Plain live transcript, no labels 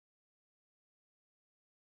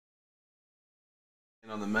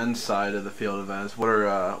And on the men's side of the field events, who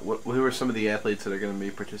are some of the athletes that are going to be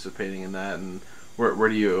participating in that, and what are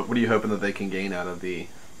you hoping that they can gain out of the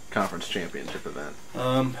conference championship event?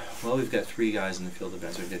 Well, we've got three guys in the field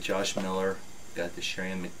events. We've got Josh Miller, got the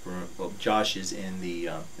Sharon McBroom. Well, Josh is in the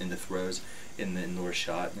throws, in the indoor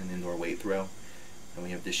shot and indoor weight throw, and we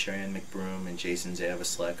have the Sharon McBroom and Jason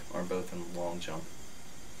Zavaslek are both in the long jump.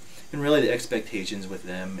 And really, the expectations with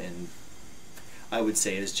them, and I would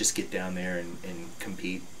say, is just get down there and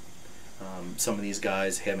compete. Some of these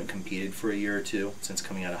guys haven't competed for a year or two since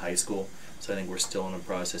coming out of high school, so I think we're still in the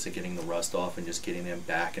process of getting the rust off and just getting them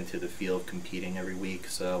back into the field competing every week.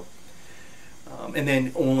 So, and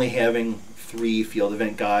then only having 3 field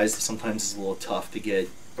event guys sometimes is a little tough to get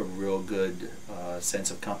a real good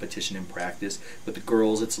sense of competition in practice. But the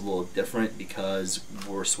girls, it's a little different because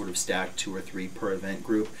we're sort of stacked 2 or 3 per event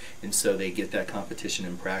group, and so they get that competition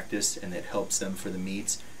in practice, and it helps them for the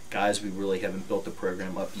meets. Guys, we really haven't built the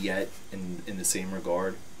program up yet in the same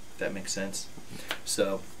regard, if that makes sense.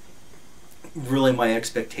 So really my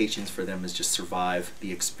expectations for them is just survive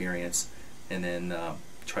the experience and then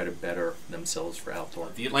try to better themselves for outdoor.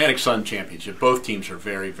 The Atlantic Sun Championship, both teams are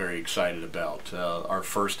very, very excited about. Our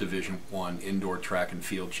first Division I indoor track and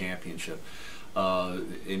field championship.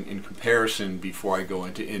 In comparison, before I go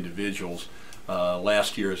into individuals,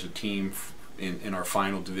 last year as a team in our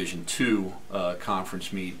final Division II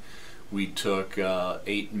conference meet, we took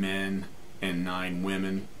 8 men and 9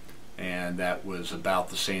 women, and that was about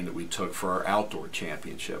the same that we took for our outdoor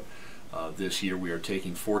championship. This year we are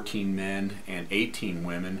taking 14 men and 18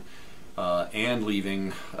 women and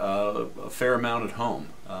leaving a fair amount at home.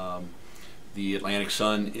 The Atlantic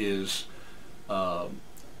Sun is,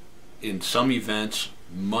 in some events,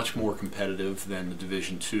 much more competitive than the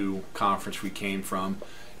Division II conference we came from.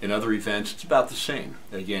 In other events, it's about the same.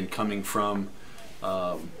 Again, coming from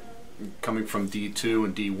D2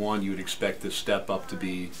 and D1, you would expect this step up to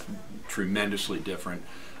be tremendously different.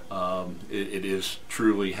 It is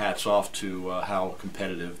truly hats off to how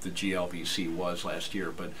competitive the GLVC was last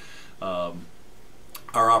year. But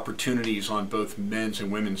our opportunities on both men's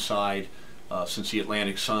and women's side, since the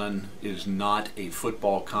Atlantic Sun is not a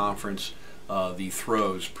football conference, the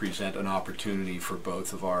throws present an opportunity for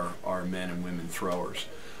both of our men and women throwers.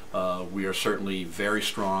 We are certainly very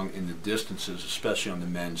strong in the distances, especially on the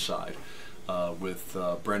men's side, with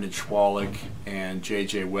Brendan Chwalek and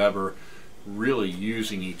J.J. Weber really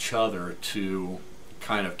using each other to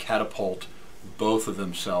kind of catapult both of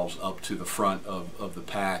themselves up to the front of the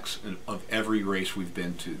packs of every race we've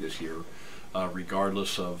been to this year,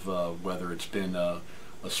 regardless of whether it's been a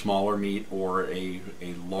smaller meet or a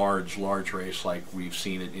large race like we've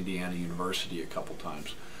seen at Indiana University a couple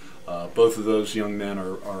times. Both of those young men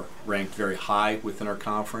are ranked very high within our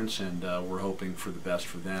conference, and we're hoping for the best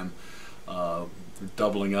for them. They're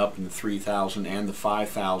doubling up in the 3,000 and the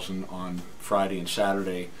 5,000 on Friday and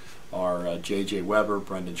Saturday are J.J. Weber,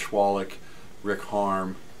 Brendan Chwalek, Rick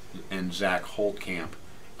Harm, and Zach Holtkamp.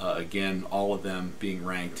 Again, all of them being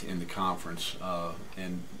ranked in the conference,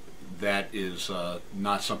 and that is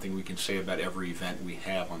not something we can say about every event we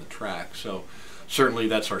have on the track. So certainly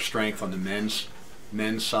that's our strength on the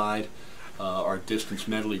men's side. Our distance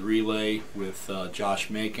medley relay with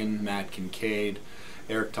Josh Macon, Matt Kincaid,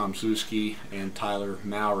 Eric Tomzewski, and Tyler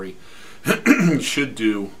Mowry should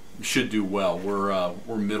do well.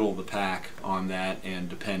 We're middle of the pack on that, and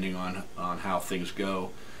depending on how things go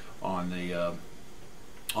on an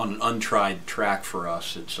untried track for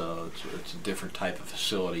us, it's a different type of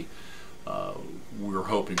facility. We're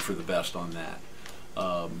hoping for the best on that.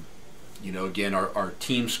 You know, again, our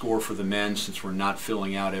team score for the men, since we're not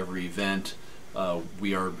filling out every event,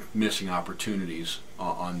 we are missing opportunities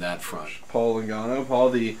on that front. Paul Longano. Paul,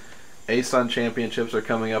 the ASUN championships are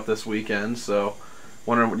coming up this weekend, so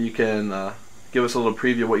wondering what you can give us a little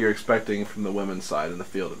preview of what you're expecting from the women's side in the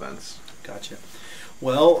field events. Gotcha.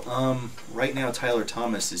 Well, right now Tyler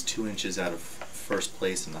Thomas is 2 inches out of first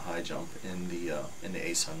place in the high jump in the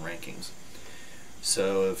ASUN rankings.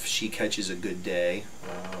 So if she catches a good day,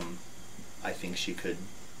 I think she could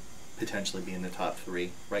potentially be in the top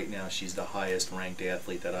 3. Right now she's the highest ranked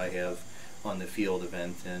athlete that I have on the field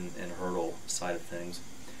event and hurdle side of things.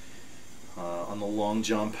 On the long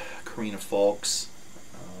jump, Karina Falks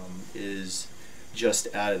is just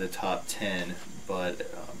out of the top 10, but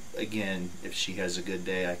again, if she has a good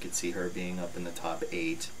day, I could see her being up in the top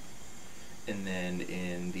 8. And then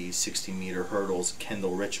in the 60-meter hurdles,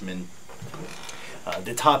 Kendall Richmond,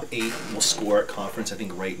 the top 8 will score at conference. I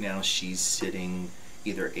think right now she's sitting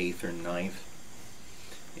either 8th or 9th,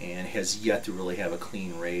 and has yet to really have a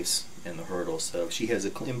clean race in the hurdles. So she has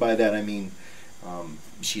and by that I mean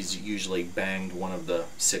She's usually banged one of the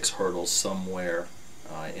 6 hurdles somewhere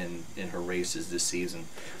in her races this season.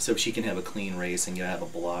 So if she can have a clean race and get out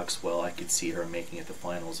of the blocks, well, I could see her making it to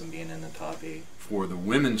finals and being in the top 8. For the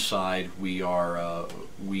women's side, we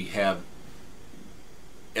have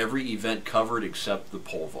every event covered except the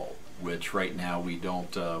pole vault, which right now we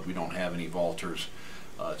don't have any vaulters.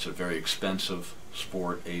 It's a very expensive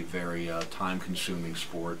sport, a very time-consuming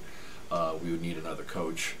sport. We would need another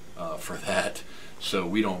coach for that. So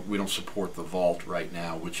we don't support the vault right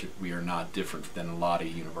now, which we are not different than a lot of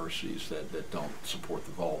universities that don't support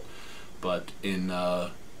the vault. But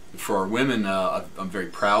for our women, I'm very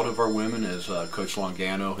proud of our women, as Coach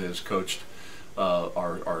Longano has coached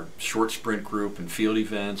our short sprint group and field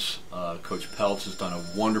events. Coach Peltz has done a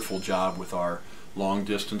wonderful job with our long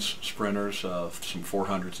distance sprinters, some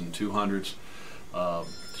 400s and 200s.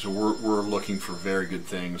 So we're looking for very good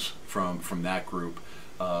things from that group.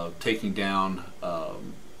 Taking down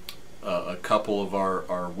a couple of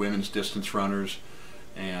our women's distance runners,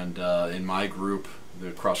 and in my group,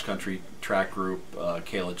 the cross country track group,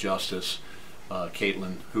 Kayla Justice,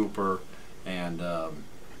 Caitlin Hooper, and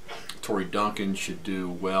Tori Duncan should do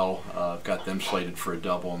well. I've got them slated for a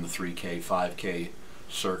double in the 3K, 5K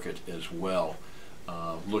circuit as well.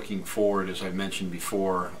 Looking forward, as I mentioned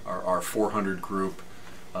before, our 400 group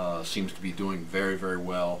seems to be doing very, very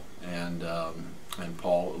well, and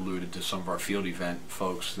Paul alluded to some of our field event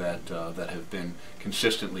folks that have been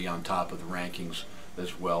consistently on top of the rankings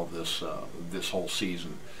as well this whole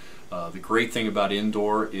season. The great thing about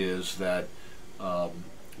indoor is that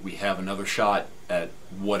we have another shot at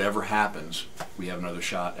whatever happens. We have another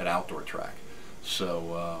shot at outdoor track.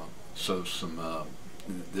 So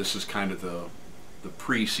this is kind of the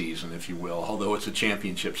preseason, if you will, although it's a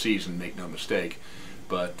championship season, make no mistake.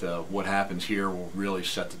 But what happens here will really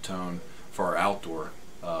set the tone for our outdoor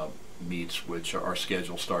meets, which our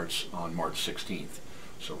schedule starts on March 16th.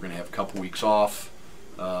 So we're going to have a couple weeks off,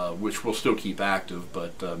 which we'll still keep active,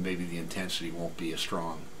 but maybe the intensity won't be as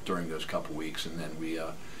strong during those couple weeks. And then we,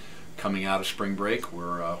 coming out of spring break,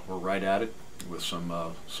 we're right at it with some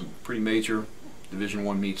pretty major Division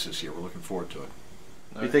I meets this year. We're looking forward to it.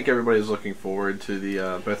 You think everybody's looking forward to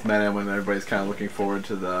the both men and women? Everybody's kind of looking forward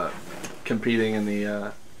to the competing in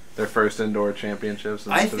the their first indoor championships.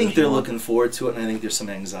 I think they're looking forward to it, and I think there's some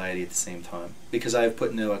anxiety at the same time, because I've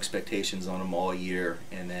put no expectations on them all year,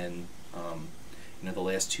 and then the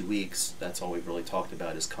last 2 weeks, that's all we've really talked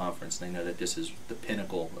about is conference, and I know that this is the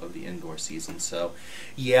pinnacle of the indoor season. So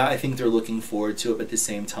yeah, I think they're looking forward to it, but at the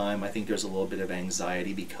same time, I think there's a little bit of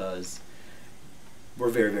anxiety because we're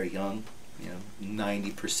very, very young.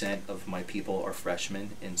 90% of my people are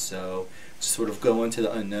freshmen, and so to sort of go into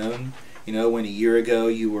the unknown, when a year ago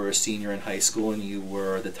you were a senior in high school and you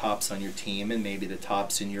were the tops on your team and maybe the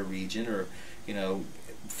tops in your region, or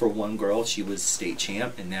for one girl she was state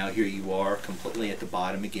champ, and now here you are completely at the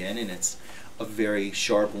bottom again, and it's a very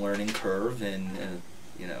sharp learning curve, and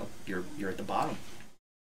you're at the bottom.